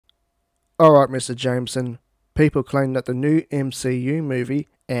Alright, Mr. Jameson. People claim that the new MCU movie,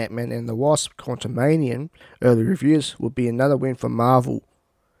 Antman and the Wasp: Quantumania, early reviews will be another win for Marvel.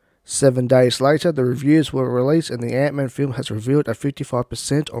 7 days later, the reviews were released and the Ant-Man film has revealed a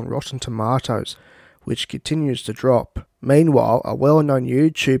 55% on Rotten Tomatoes, which continues to drop. Meanwhile, a well-known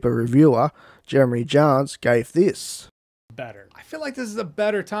YouTuber reviewer, Jeremy Jahns, gave this. Better. I feel like this is a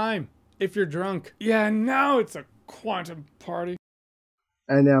better time if you're drunk. Yeah, now it's a quantum party.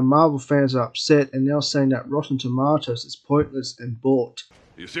 And now Marvel fans are upset and now saying that Rotten Tomatoes is pointless and bought.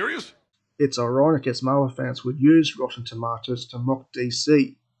 Are you serious? It's ironic as Marvel fans would use Rotten Tomatoes to mock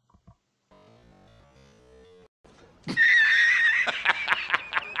DC.